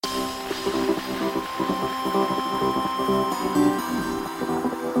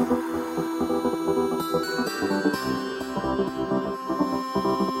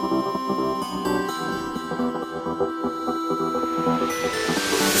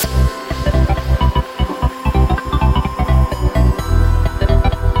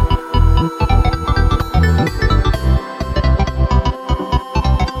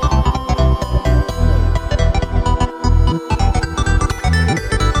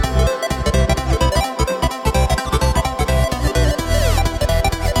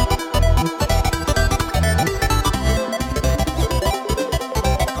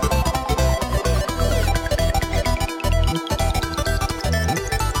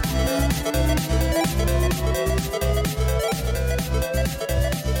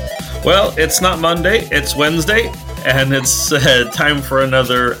Well, it's not Monday, it's Wednesday, and it's time for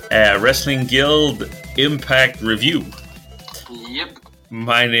another Wrestling Guild Impact review. Yep.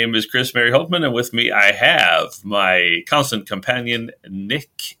 My name is Chris Mary Holtman, and with me I have my constant companion,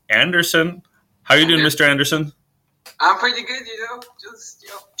 Nick Anderson. How are you doing, Mr. Anderson? I'm pretty good, just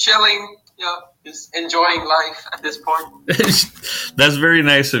chilling, just enjoying life at this point. That's very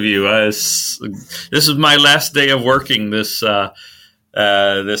nice of you. This is my last day of working this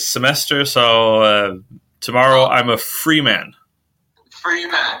semester, so tomorrow I'm a free man. Free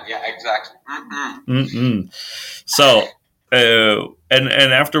man, yeah, exactly. So,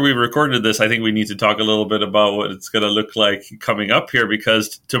 and after we recorded this, I think we need to talk a little bit about what it's going to look like coming up here,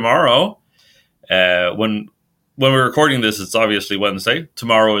 because tomorrow, when we're recording this, it's obviously Wednesday.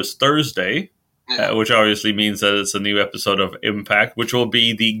 Tomorrow is Thursday, which obviously means that it's a new episode of Impact, which will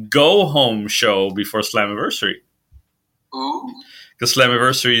be the go-home show before Slammiversary. Ooh. Because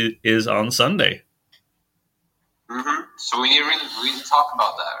Slammiversary is on Sunday. Mm-hmm. So we need to talk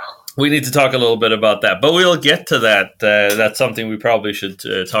about that, right? We need to talk a little bit about that, but we'll get to that. That's something we probably should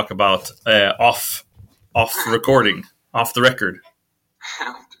talk about off recording, off the record.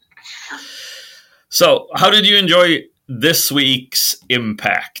 So, how did you enjoy this week's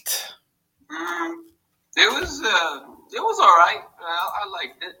Impact? It was all right. I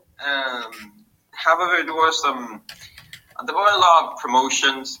liked it. However, there were a lot of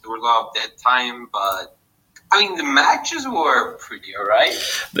promotions. There were a lot of dead time, but I mean, the matches were pretty all right.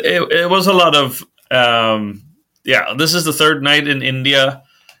 It was a lot of this is the third night in India.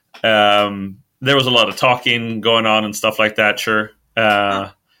 There was a lot of talking going on and stuff like that. Sure.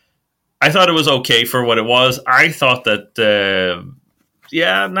 I thought it was okay for what it was. I thought that,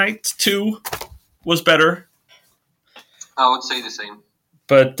 night 2 was better. I would say the same.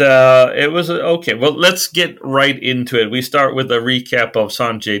 But it was okay. Well, let's get right into it. We start with a recap of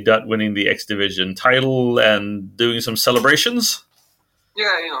Sanjay Dutt winning the X Division title and doing some celebrations.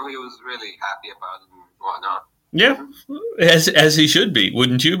 Yeah, he was really happy about it and whatnot. Yeah, as he should be.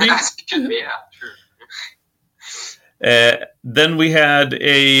 Wouldn't you be? As he should be, yeah, true. Then we had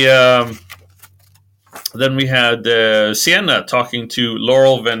Sienna talking to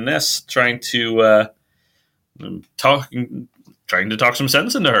Laurel Van Ness, trying to talk some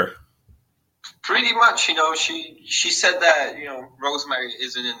sense into her. Pretty much, she said that Rosemary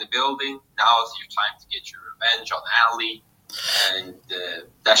isn't in the building. Now is your time to get your revenge on Ali, and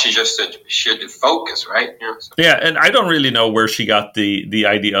that she just should focus, right? Yeah, and I don't really know where she got the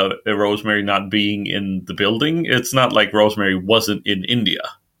idea of Rosemary not being in the building. It's not like Rosemary wasn't in India.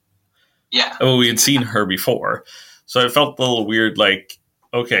 Yeah. Well, we had seen her before, so it felt a little weird. Like,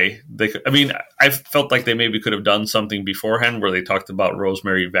 okay, I felt like they maybe could have done something beforehand where they talked about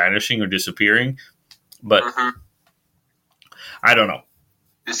Rosemary vanishing or disappearing, but I don't know.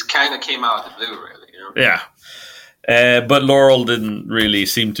 This kind of came out of the blue, really. Yeah. But Laurel didn't really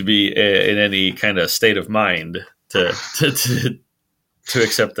seem to be in any kind of state of mind to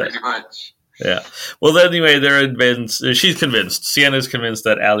accept that. Pretty much. Yeah. Well, anyway, they're convinced. She's convinced. Sienna's convinced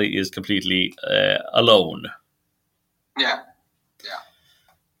that Ali is completely alone. Yeah.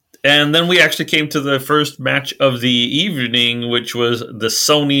 And then we actually came to the first match of the evening, which was the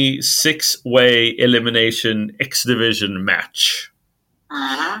Sony 6-way elimination X Division match.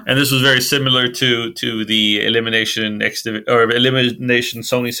 Mm-hmm. And this was very similar to the elimination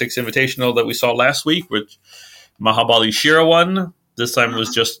Sony 6 Invitational that we saw last week, which Mahabali Shera won. This time it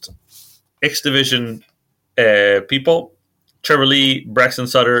was just X Division people: Trevor Lee, Braxton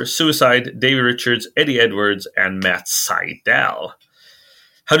Sutter, Suicide, Davey Richards, Eddie Edwards, and Matt Sydal.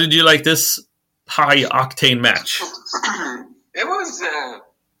 How did you like this high octane match? It was really,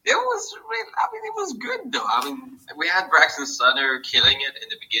 it was good though. We had Braxton Sutter killing it in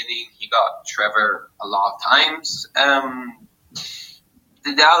the beginning. He got Trevor a lot of times. I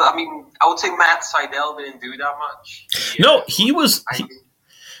would say Matt Sydal didn't do that much. No, he was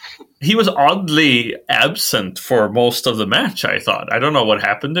oddly absent for most of the match, I thought. I don't know what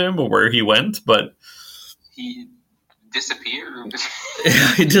happened to him or where he went, but he disappeared.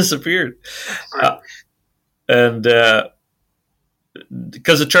 Yeah, he disappeared.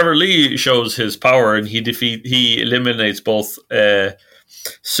 Because Trevor Lee shows his power, and he eliminates both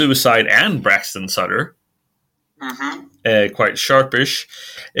Suicide and Braxton Sutter. Mm-hmm. Quite sharpish.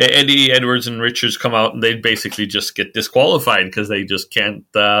 Eddie Edwards and Richards come out, and they basically just get disqualified because they just can't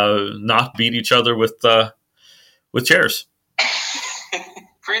not beat each other with chairs.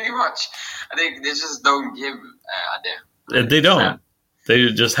 Pretty much. I think they just don't give a damn. They don't. They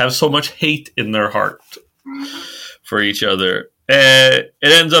just have so much hate in their heart for each other. It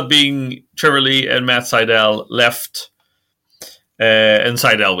ends up being Trevor Lee and Matt Sydal left. and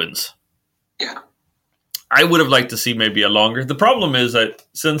Seidel wins. Yeah. I would have liked to see maybe a longer. The problem is that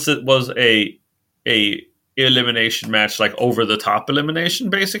since it was a elimination match, like over the top elimination,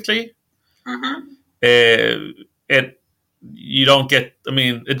 basically, it you don't get. I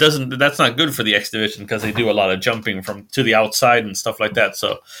mean, it doesn't. That's not good for the X Division because they do a lot of jumping from to the outside and stuff like that.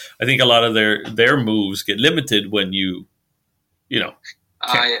 So I think a lot of their moves get limited when you know,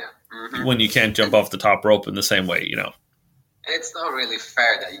 when you can't jump off the top rope in the same way. You know. It's not really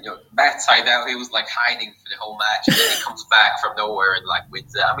fair that, Matt Seidel, he was like hiding for the whole match, and then he comes back from nowhere and like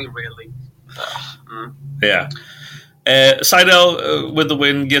wins it. I mean, really? Yeah. Seidel with the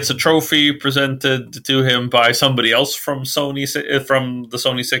win gets a trophy presented to him by somebody else from Sony, from the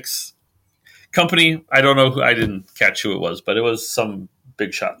Sony 6 company. I don't know who. I didn't catch who it was, but it was some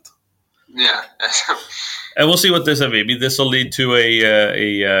big shot. Yeah. And we'll see what this is. Maybe this will lead to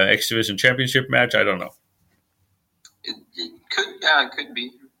a X Division Championship match. I don't know. It could be.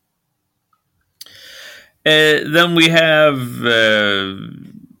 Then we have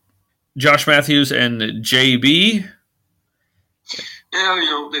Josh Matthews and JB.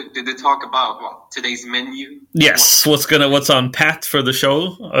 Yeah, did they talk about today's menu? Yes, what's on Pat for the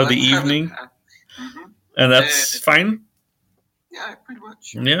show or the evening, and that's fine. Yeah, pretty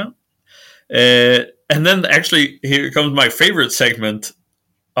much. Yeah, and then actually here comes my favorite segment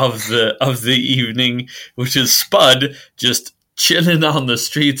of the evening, which is Spud just chilling on the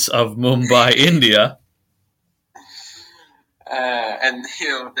streets of Mumbai, India. And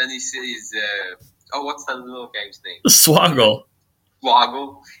then he sees what's that little guy's name? Swoggle.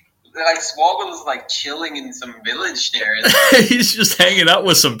 Swoggle. Like Swoggle is like chilling in some village there. He's just hanging out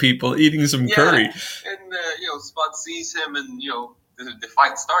with some people, eating some curry. And Spud sees him, and the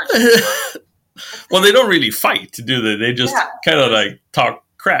fight starts. Well, they don't really fight, do they? They just kind of like talk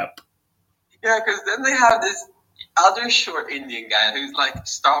crap. Yeah, because then they have this other short Indian guy who's like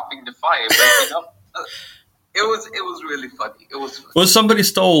stopping the fight, breaking up. It was really funny. It was funny. Well, somebody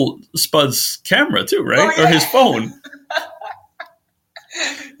stole Spud's camera too, right? Oh, yeah. Or his phone.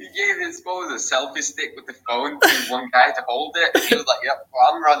 He gave his phone a selfie stick with the phone to one guy to hold it. And he was like, "Yep,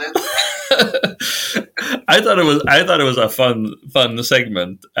 well, I'm running." I thought it was a fun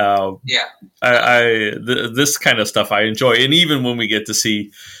segment. This kind of stuff I enjoy, and even when we get to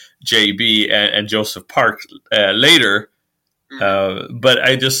see JB and Joseph Park later. But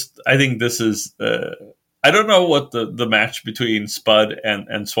I think this is. I don't know what the match between Spud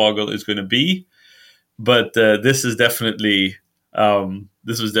and Swoggle is going to be, but this is definitely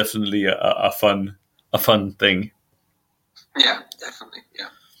a fun thing. Yeah, definitely. Yeah.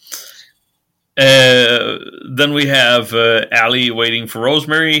 Then we have Ali waiting for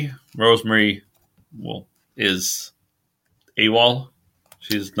Rosemary. Rosemary, is AWOL.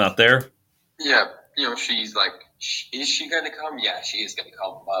 She's not there. Yeah, she's like, is she going to come? Yeah, she is going to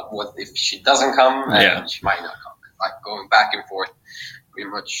come. But what if she doesn't come? She might not come. Like going back and forth, pretty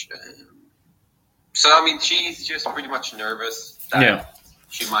much. So I mean, she's just pretty much nervous that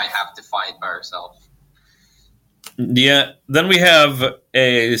she might have to fight by herself. Yeah. Then we have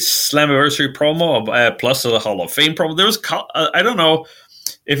a Slammiversary promo plus a Hall of Fame promo. There was I don't know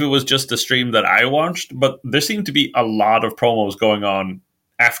if it was just a stream that I watched, but there seemed to be a lot of promos going on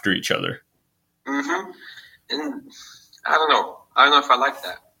after each other. Mm-hmm. And I don't know if I like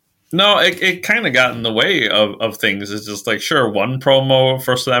that. No, it kind of got in the way of things. It's just like, sure, one promo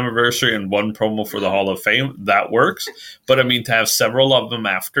for Slammiversary and one promo for the Hall of Fame, that works. But I mean, to have several of them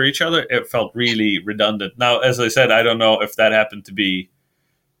after each other, it felt really redundant. Now, as I said, I don't know if that happened to be,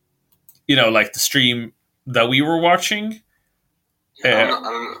 like the stream that we were watching.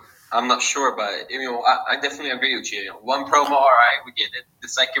 I'm not sure, but I definitely agree with you. One promo, all right, we get it. The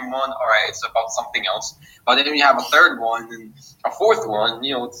second one, all right, it's about something else. But then you have a third one and a fourth one.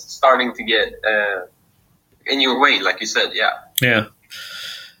 It's starting to get in your way, like you said. Yeah. Yeah.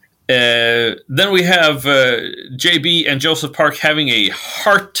 Then we have JB and Joseph Park having a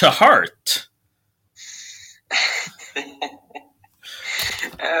heart-to-heart.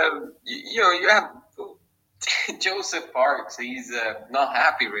 You have Joseph Parks. He's not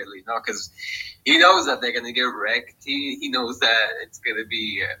happy really, because he knows that they're gonna get wrecked. He knows that it's gonna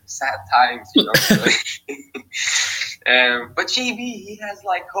be sad times, but JB, he has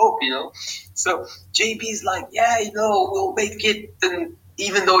like hope, So JB's like, we'll make it. And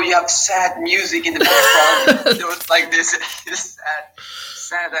even though you have sad music in the background, it's like this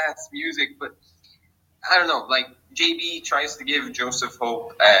sad ass music. But I don't know. Like JB tries to give Joseph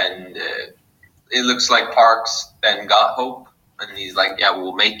hope, and it looks like Parks then got hope, and he's like, "Yeah,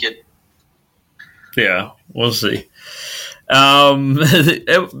 we'll make it." Yeah, we'll see.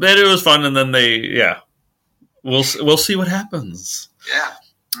 It was fun, and then we'll see what happens.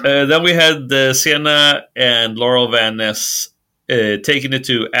 Yeah. Then we had Sienna and Laurel Van Ness taking it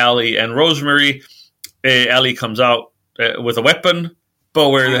to Allie and Rosemary. Allie comes out with a weapon, but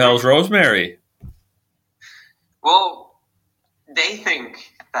where the hell's Rosemary? Well, they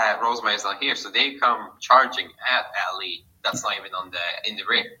think that Rosemary's not here, so they come charging at Allie. That's not even in the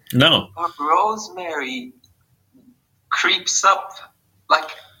ring. No. But Rosemary creeps up like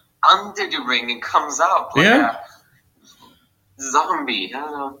under the ring and comes out like a zombie. I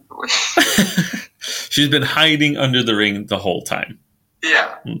don't know. She's been hiding under the ring the whole time.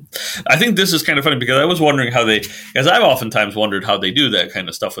 Yeah. I think this is kind of funny because I was wondering as I've oftentimes wondered how they do that kind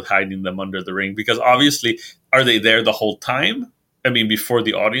of stuff with hiding them under the ring, because obviously, are they there the whole time? I mean, before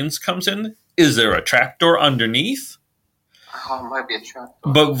the audience comes in? Is there a trapdoor underneath? Oh, it might be a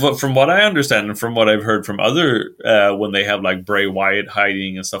trapdoor. But from what I understand and from what I've heard from other, when they have like Bray Wyatt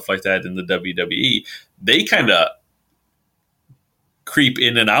hiding and stuff like that in the WWE, they kind of creep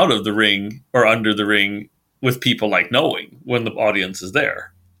in and out of the ring or under the ring with people like knowing when the audience is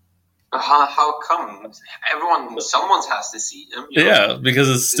there. How come? Someone has to see them. Yeah, because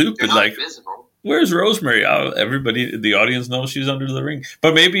it's stupid. Like, visible. Where's Rosemary? Oh, everybody, the audience knows she's under the ring.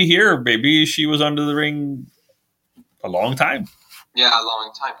 But maybe she was under the ring a long time. Yeah, a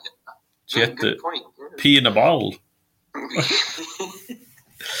long time. Yeah. She had to pee in a bottle. It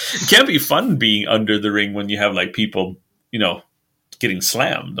can't be fun being under the ring when you have like people, getting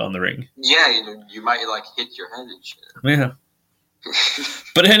slammed on the ring. Yeah, you might like hit your head and shit. Yeah.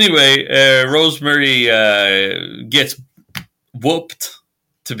 But anyway, Rosemary gets whooped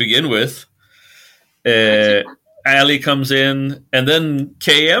to begin with. Allie comes in, and then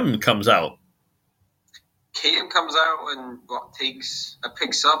KM comes out. KM comes out and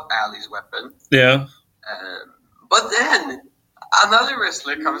picks up Allie's weapon. Yeah. But then another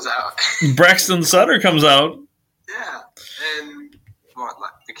wrestler comes out. Braxton Sutter comes out. Yeah, and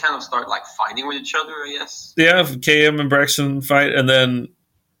they kind of start like fighting with each other, I guess. Yeah, KM and Braxton fight, and then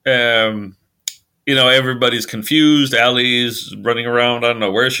everybody's confused. Allie's running around, I don't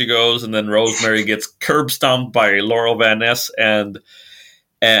know where she goes, and then Rosemary gets curb stomped by Laurel Van Ness, and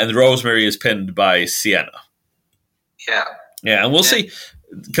Rosemary is pinned by Sienna. Yeah. Yeah, and we'll see,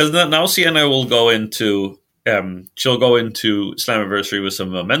 because now Sienna will go into she'll go into Slammiversary with some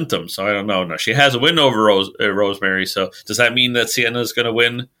momentum. So I don't know. Now she has a win over Rosemary. So does that mean that Sienna is going to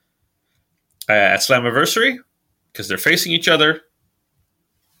win at Slammiversary because they're facing each other?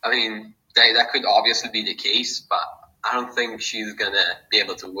 I mean, that could obviously be the case, but I don't think she's going to be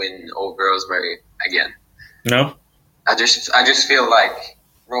able to win over Rosemary again. No? I just feel like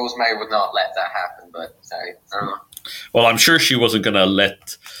Rosemary would not let that happen, but I don't know. Well, I'm sure she wasn't going to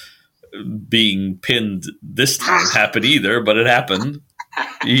let being pinned this time happen either, but it happened.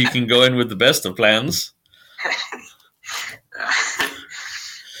 You can go in with the best of plans.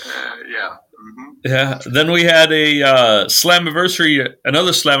 Yeah. Mm-hmm. Yeah. Then we had another Slammiversary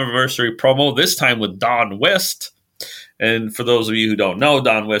promo, this time with Don West. And for those of you who don't know,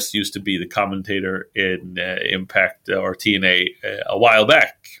 Don West used to be the commentator in Impact or TNA a while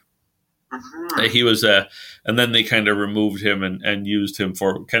back. Mm-hmm. He was, and then they kind of removed him and used him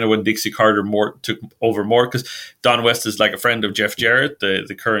for kind of when Dixie Carter took over more, because Don West is like a friend of Jeff Jarrett,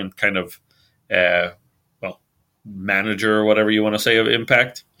 the current kind of manager or whatever you want to say of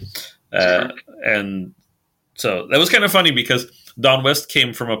Impact. And so that was kind of funny because Don West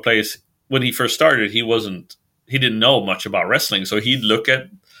came from a place when he first started, he didn't know much about wrestling, so he'd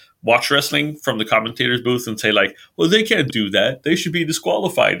watch wrestling from the commentator's booth and say like, well, they can't do that. They should be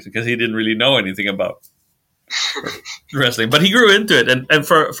disqualified, because he didn't really know anything about wrestling. But he grew into it. And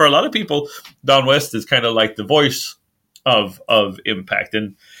for a lot of people, Don West is kind of like the voice of Impact.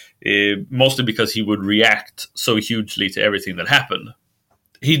 And mostly because he would react so hugely to everything that happened.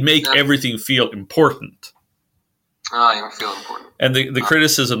 He'd make everything feel important. You feel important. And the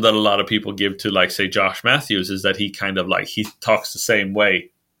criticism that a lot of people give to, like, say, Josh Matthews is that he kind of like, he talks the same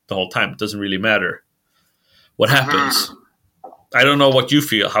way the whole time. It doesn't really matter what happens. I don't know what you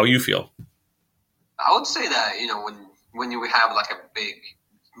feel, how you feel. I would say that, when you have like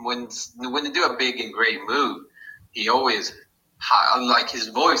when they do a big and great move, he always his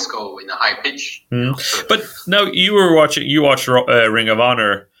voice go in a high pitch. So. But now you watched Ring of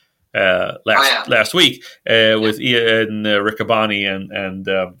Honor last week with Ian Riccaboni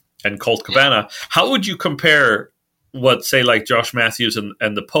and Colt Cabana. Yeah. How would you compare what, say, like Josh Matthews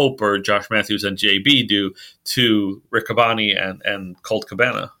and the Pope, or Josh Matthews and JB do, to Riccaboni and Colt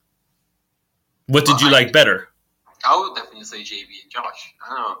Cabana? What did you like better? I would definitely say JB and Josh. I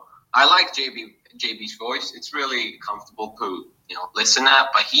don't know. I like JB's voice. It's really comfortable to listen at,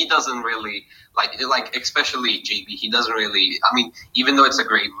 but he doesn't really like especially JB. He doesn't really. I mean, even though it's a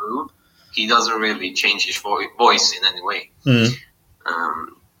great move, he doesn't really change his voice in any way.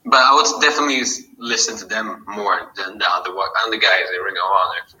 But I would definitely listen to them more than the other guys in Ring of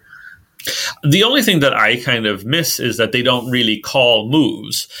Honor. The only thing that I kind of miss is that they don't really call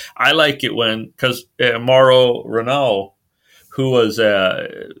moves. I like it because Mauro Ranallo, who was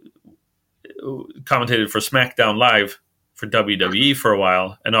commentated for SmackDown Live for WWE for a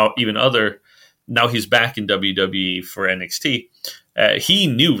while, and even now he's back in WWE for NXT. He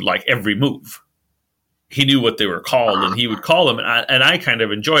knew like every move. He knew what they were called, and he would call them. And I kind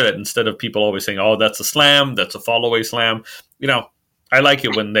of enjoy that instead of people always saying, "Oh, that's a slam, that's a fall away slam." I like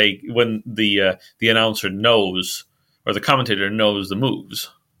it when the announcer knows or the commentator knows the moves.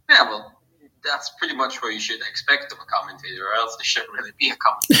 Yeah, well, that's pretty much what you should expect of a commentator, or else they shouldn't really be a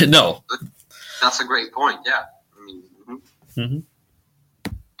commentator. No, that's a great point. Yeah, I mean. Mm-hmm.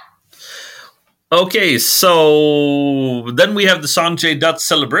 Okay, so then we have the Sanjay Dutt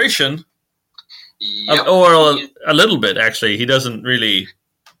celebration. Yep. Or a little bit, actually. He doesn't really...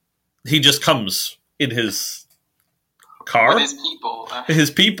 He just comes in his car. With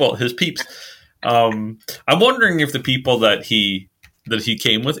his people. His peeps. I'm wondering if the people that he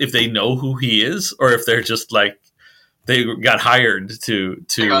came with, if they know who he is, or if they're just like, they got hired to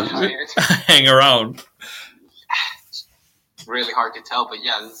hang around. It's really hard to tell, but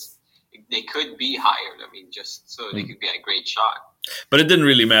yeah, they could be hired. I mean, just so they could get a great shot. But it didn't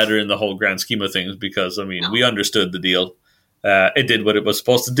really matter in the whole grand scheme of things because, we understood the deal. It did what it was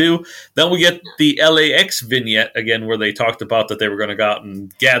supposed to do. Then we get the LAX vignette again where they talked about that they were going to go out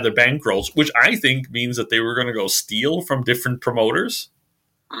and gather bankrolls, which I think means that they were going to go steal from different promoters.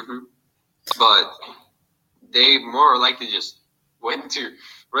 Mm-hmm. But they more likely just went to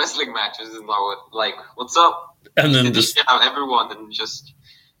wrestling matches and like, what's up? And then just have everyone and just...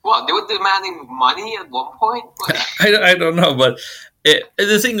 Well, they were demanding money at one point? I don't know, but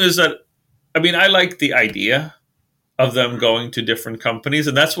the thing is that, I like the idea of them going to different companies,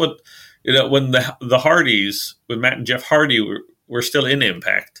 and that's what, when the Hardys, when Matt and Jeff Hardy were still in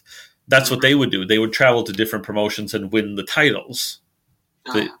Impact, that's what they would do. They would travel to different promotions and win the titles.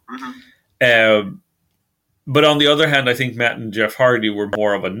 But on the other hand, I think Matt and Jeff Hardy were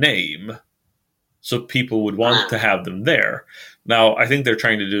more of a name, so people would want to have them there. Now, I think they're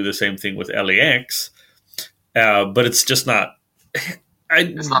trying to do the same thing with LAX, but it's just not...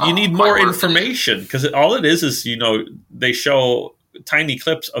 you need more information, because all it is they show tiny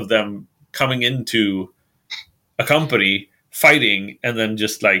clips of them coming into a company, fighting, and then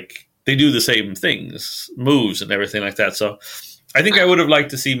just like, they do the same things, moves and everything like that. So I think I would have liked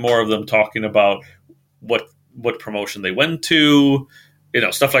to see more of them talking about what promotion they went to,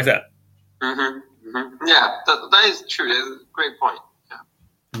 stuff like that. Mm-hmm. Mm-hmm. Yeah, that is true. That's a great point. Yeah.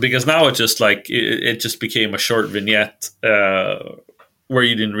 Because now it's just like it just became a short vignette where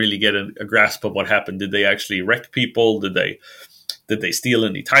you didn't really get a grasp of what happened. Did they actually wreck people? Did they steal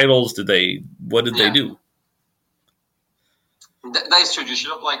any titles? What did they do? That is true. You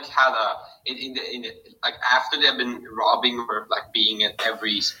should have had after they've been robbing or being at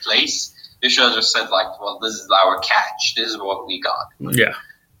every place. You should have just said well, this is our catch. This is what we got. Yeah.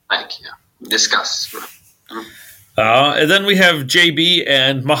 Discuss. And then we have JB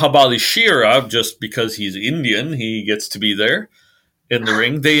and Mahabali Shera. Just because he's Indian, he gets to be there in the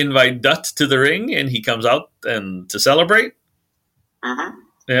ring. They invite Dutt to the ring, and he comes out and to celebrate. Mm-hmm.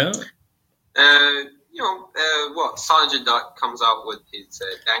 Yeah. Sanjay Dutt comes out with his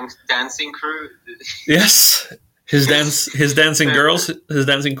dancing crew. Yes, his dancing girls, his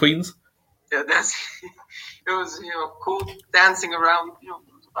dancing queens. Yeah, it was cool dancing around.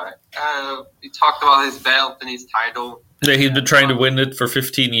 He talked about his belt and his title. Yeah, he's been trying to win it for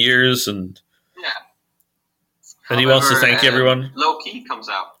 15 years, and he wants to thank everyone. Low Ki comes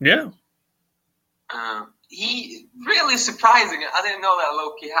out. Yeah. He really surprising. I didn't know that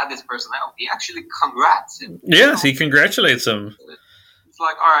Low Ki had this personality. He actually congrats him. Yes, he congratulates him. It's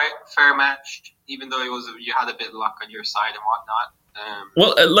like, all right, fair match. Even though you had a bit of luck on your side and whatnot.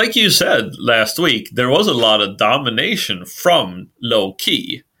 Well, like you said last week, there was a lot of domination from Low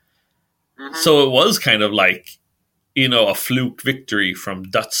Ki. Mm-hmm. So it was kind of like, a fluke victory from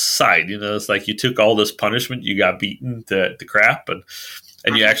Dutt's side. It's like you took all this punishment, you got beaten to crap,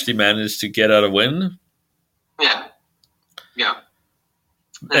 and you actually managed to get out a win. Yeah. Yeah.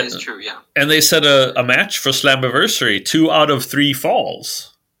 That is true, yeah. And they set a match for Slammiversary, 2 out of 3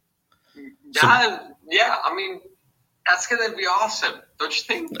 falls. Yeah, that's going to be awesome, don't you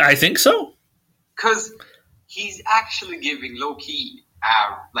think? I think so. Because he's actually giving Low Ki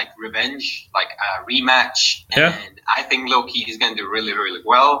like revenge, like a rematch. Yeah. And I think Loki is going to do really, really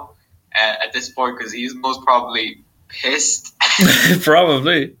well at this point because he's most probably pissed.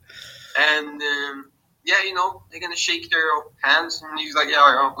 Probably. And yeah, you know, they're going to shake their hands. And he's like,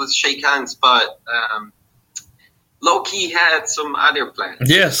 yeah, let's shake hands. But Loki had some other plans.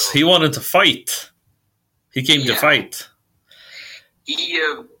 Yes, so he wanted to fight. He came to fight. He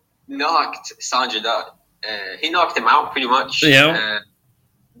knocked Sanjay Dutt. He knocked him out pretty much. Yeah.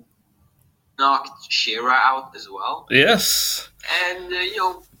 Knocked She-Ra out as well. Yes. And you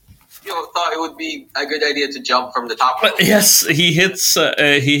know, thought it would be a good idea to jump from the top. Yes, he hits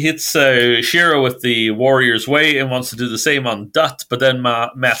She-Ra with the Warrior's Way and wants to do the same on Dutt, but then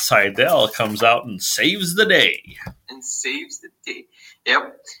Matt Sydal comes out and saves the day.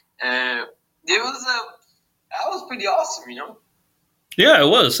 Yep. That was pretty awesome, you know. Yeah, it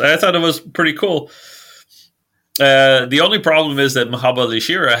was. I thought it was pretty cool. The only problem is that Mahabali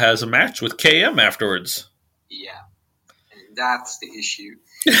Shira has a match with KM afterwards. Yeah, and that's the issue.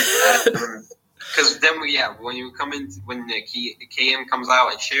 Because then, when you come in, when the KM comes out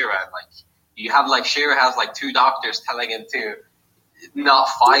and Shira, like you have like Shira has like two doctors telling him to not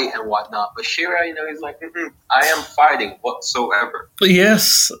fight and whatnot, but Shira, you know, he's like, I am fighting whatsoever.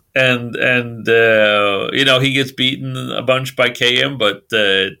 Yes, and you know, he gets beaten a bunch by KM, but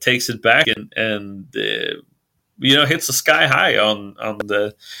takes it back and you know, hits the sky high on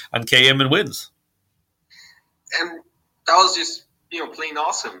KM and wins. And that was just, you know, plain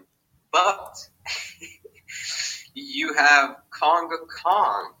awesome. But you have Konga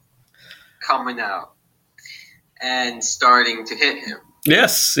Kong coming out and starting to hit him.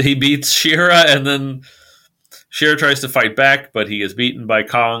 Yes, he beats She-Ra, and then She-Ra tries to fight back, but he is beaten by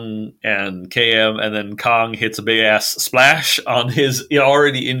Kong and KM, and then Kong hits a big-ass splash on his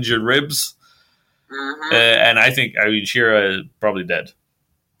already injured ribs. Mm-hmm. And I mean, She-Ra is probably dead.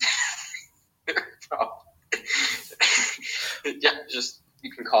 Yeah, just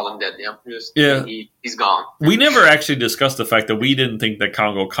you can call him dead. Yeah, he's gone. We never actually discussed the fact that we didn't think that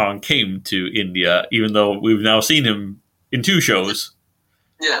Kongo Kong came to India, even though we've now seen him in 2 shows.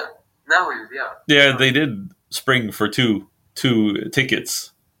 Yeah, now yeah, they did spring for two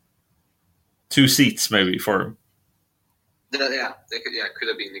tickets, 2 seats maybe for him. Yeah, could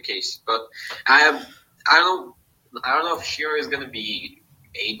have been the case, but I don't know if She-Ra is going to be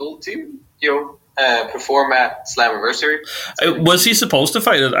able to, you know, perform at Slammiversary. Was he supposed to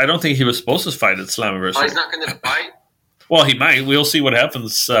fight it? I don't think he was supposed to fight at Slammiversary. Oh, he's not going to fight? Well, he might. We'll see what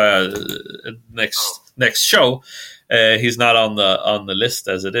happens next show. He's not on the list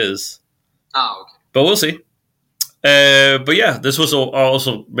as it is. Oh, okay. But we'll see. But yeah, this was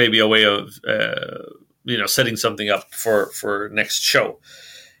also maybe a way of you know, setting something up for next show.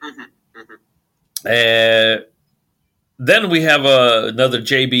 Mm-hmm. Mm-hmm. Then we have another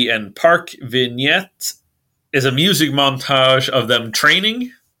JB and Park vignette. Is a music montage of them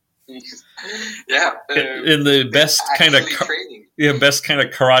training. Yeah, in the best kind of training. Yeah, best kind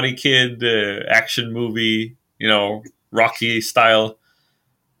of Karate Kid action movie, you know, Rocky style.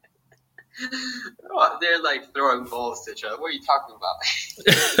 Oh, they're like throwing balls to each other. What are you talking about?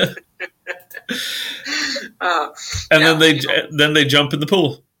 And then they jump in the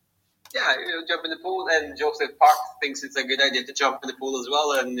pool. Yeah, jump in the pool, and Joseph Park thinks it's a good idea to jump in the pool as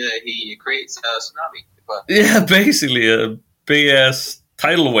well, and he creates a tsunami. But yeah, basically a big ass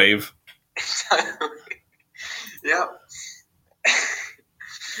tidal wave. Yeah.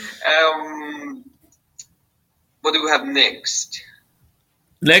 What do we have next?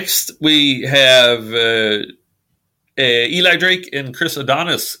 Next, we have Eli Drake and Chris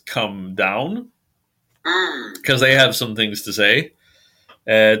Adonis come down because they have some things to say.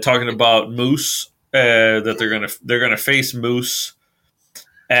 Talking about Moose, that they're gonna face Moose,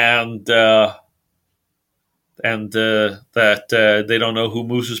 and that they don't know who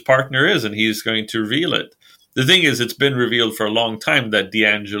Moose's partner is, and he's going to reveal it. The thing is, it's been revealed for a long time that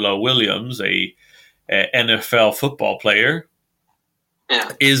D'Angelo Williams, a NFL football player,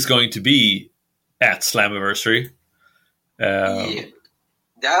 is going to be at Slammiversary. Yeah.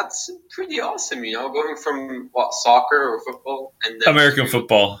 That's pretty awesome, you know, going from soccer or football and then American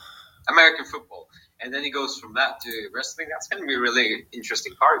football, and then he goes from that to wrestling. That's going to be a really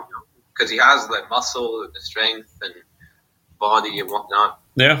interesting part, you know, because he has the muscle, the strength, and body and whatnot.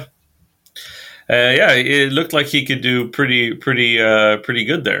 Yeah, it looked like he could do pretty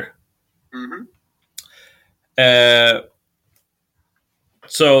good there. Mm-hmm.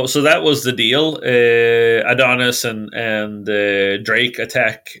 So that was the deal. Adonis and Drake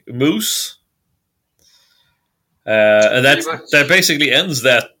attack Moose. And that basically ends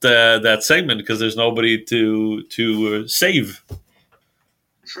that segment because there's nobody to save.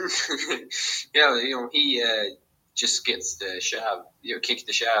 Yeah, he just gets the shove, kick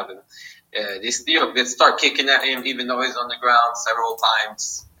the shove, and they start kicking at him even though he's on the ground several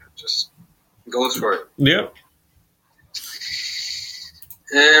times. Just goes for it. Yeah.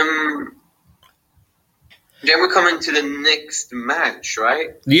 Then we're coming to the next match,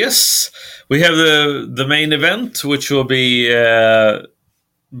 right? Yes, we have the main event, which will be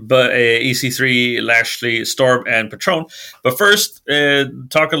EC3, Lashley, Storm, and Patron. But first,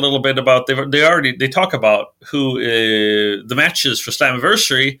 talk a little bit about they talk about who the matches for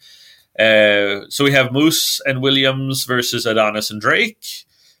Slammiversary. So we have Moose and Williams versus Adonis and Drake,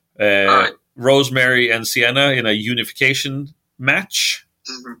 Right. Rosemary and Sienna in a unification match.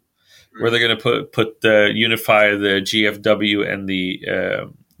 Mm-hmm. Where they're going to unify the GFW and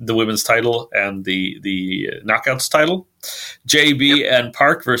the women's title and the knockouts title. JB and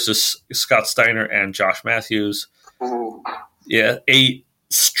Park versus Scott Steiner and Josh Matthews. Ooh. Yeah, a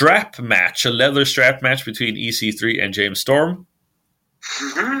strap match, a leather strap match between EC3 and James Storm.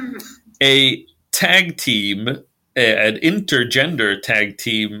 Mm-hmm. A tag team, an intergender tag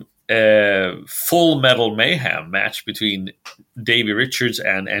team, Full Metal Mayhem match between Davey Richards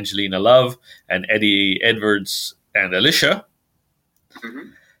and Angelina Love and Eddie Edwards and Alicia.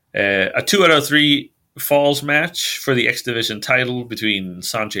 Mm-hmm. A 2 out of 3 falls match for the X Division title between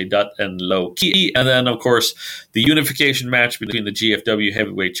Sanjay Dutt and Low Ki. And then, of course, the unification match between the GFW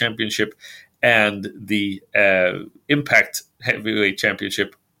Heavyweight Championship and the Impact Heavyweight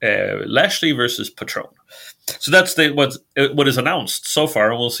Championship, Lashley versus Patron. So that's what is announced so far,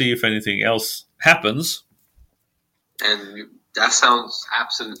 and we'll see if anything else happens. And that sounds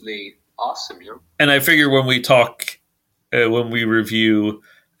absolutely awesome, And I figure when we talk, when we review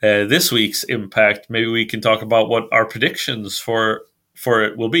this week's Impact, maybe we can talk about what our predictions for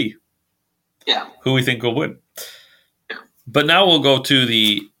it will be. Yeah. Who we think will win. Yeah. But now we'll go to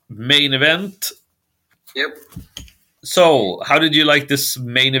the main event. Yep. So, how did you like this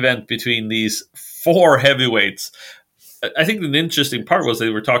main event between these 4 heavyweights? I think the interesting part was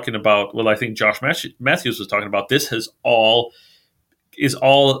they were talking about, well, I think Josh Matthews was talking about this is all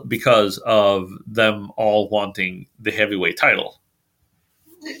because of them all wanting the heavyweight title.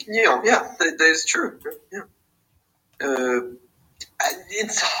 Yeah, that is true. Yeah.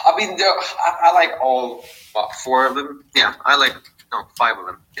 I like all 4 of them. Yeah, 5 of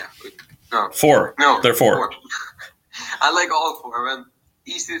them. Yeah. No. 4. No. They're 4. I like all 4 of them.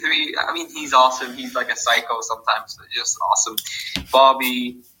 EC3, he's awesome. He's like a psycho sometimes. Just awesome.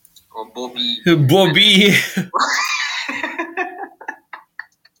 Bobby. Bobby.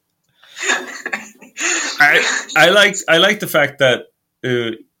 I like the fact that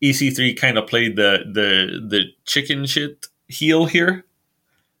EC3 kind of played the chicken shit heel here.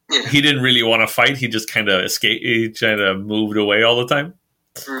 Yeah. He didn't really want to fight. He just kind of escaped. He kind of moved away all the time.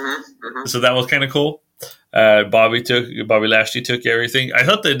 Mm-hmm, mm-hmm. So that was kind of cool. Bobby Lashley took everything. I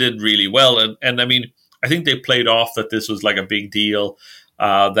thought they did really well, and I mean, I think they played off that this was like a big deal,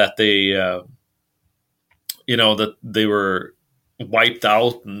 that they, that they were wiped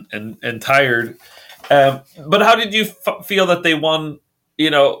out and tired. But how did you feel that they won?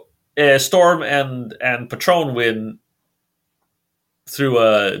 Storm and Patron win through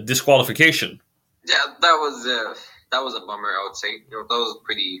a disqualification. Yeah, that was a bummer. I would say that was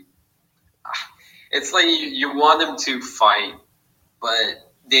pretty. It's like you want them to fight,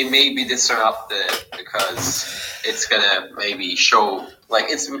 but they may be disrupted because it's gonna maybe show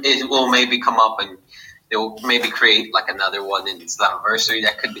it will maybe come up and they will maybe create like another one in Slammiversary.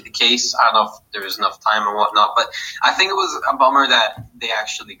 That could be the case. I don't know if there was enough time or whatnot, but I think it was a bummer that they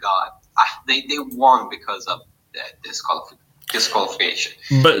actually they won because of the disqualification.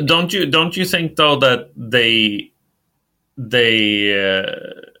 But don't you think though that they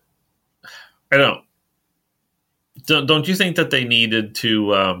I don't know. Don't you think that they needed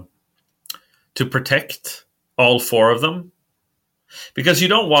to protect all 4 of them? Because you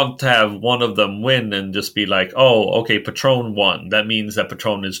don't want to have one of them win and just be like, oh, okay, Patron won. That means that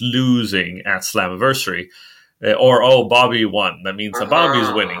Patron is losing at Slammiversary. Or, oh, Bobby won. That means that Bobby's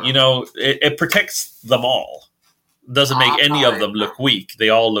winning. It protects them all. Doesn't make any of them look weak. They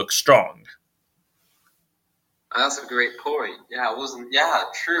all look strong. That's a great point. Yeah, it wasn't. Yeah,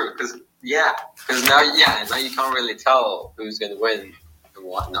 true. Because now you can't really tell who's going to win and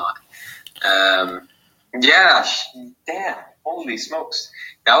whatnot. Damn, holy smokes,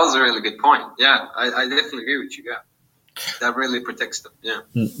 that was a really good point. Yeah, I definitely agree with you. Yeah, that really protects them. Yeah.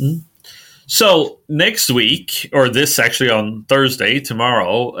 Mm-hmm. So next week, or this actually on Thursday,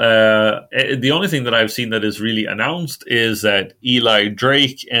 tomorrow, the only thing that I've seen that is really announced is that Eli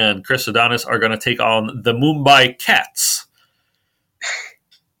Drake and Chris Adonis are going to take on the Mumbai Cats.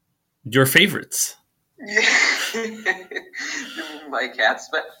 your favorites. My cats,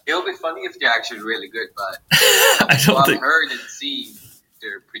 but it'll be funny if they're actually really good. But I don't think. I've heard and seen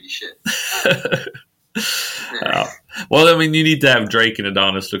they're pretty shit. Well, I mean, you need to have Drake and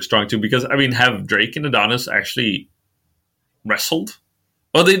Adonis look strong too, because I mean, have Drake and Adonis actually wrestled?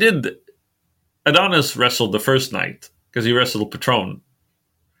 Well, they did. Adonis wrestled the first night because he wrestled Patron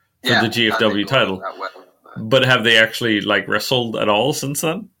for the GFW title. But have they actually like wrestled at all since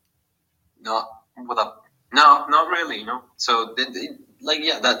then? No, not really. So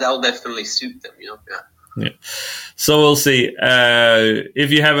that'll definitely suit them. Yeah. So we'll see.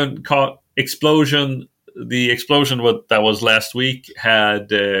 If you haven't caught Explosion, the Explosion that was last week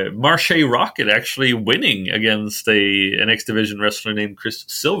had Marche Rocket actually winning against an X Division wrestler named Chris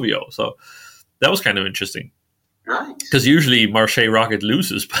Silvio. So that was kind of interesting. Right. Because usually Marche Rocket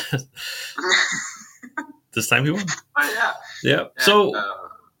loses, but this time he won. Oh, yeah. And, so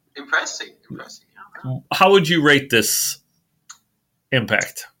impressive. Yeah. How would you rate this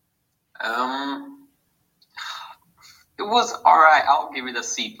Impact? It was all right. I'll give it a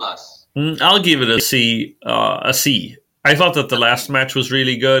C plus. I'll give it a C. A C. I thought that the last match was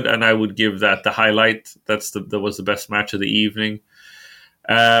really good, and I would give that the highlight. That was the best match of the evening.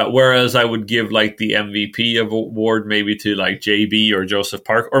 Whereas I would give like the MVP award maybe to like JB or Joseph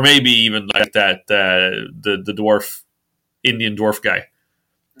Park, or maybe even like that the dwarf Indian dwarf guy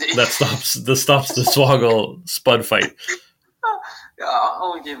that stops the Swoggle Spud fight.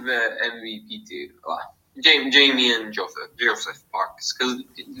 I'll give MVP to Jamie and Joseph Parks because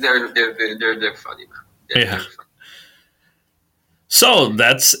they're funny, man. They're funny. So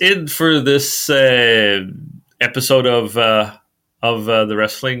that's it for this episode of the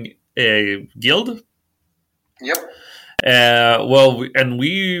Wrestling Guild. Yep.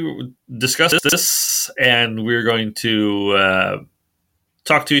 We discussed this, and we're going to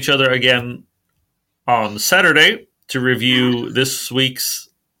talk to each other again on Saturday to review this week's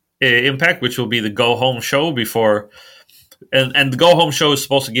Impact, which will be the Go Home show before. And the Go Home show is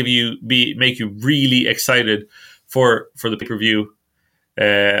supposed to make you really excited for the pay-per-view.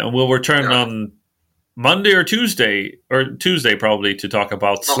 And we'll return on Monday or Tuesday probably to talk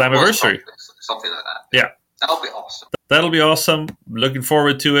about Slammiversary. Something like that. Yeah. That'll be awesome. Looking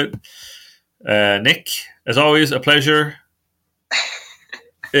forward to it. Nick, as always, a pleasure.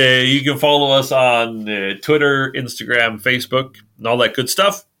 You can follow us on Twitter, Instagram, Facebook, and all that good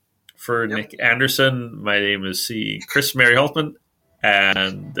stuff. For Nick Anderson, my name is Chris Mary Holtman,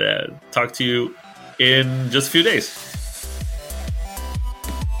 and talk to you in just a few days.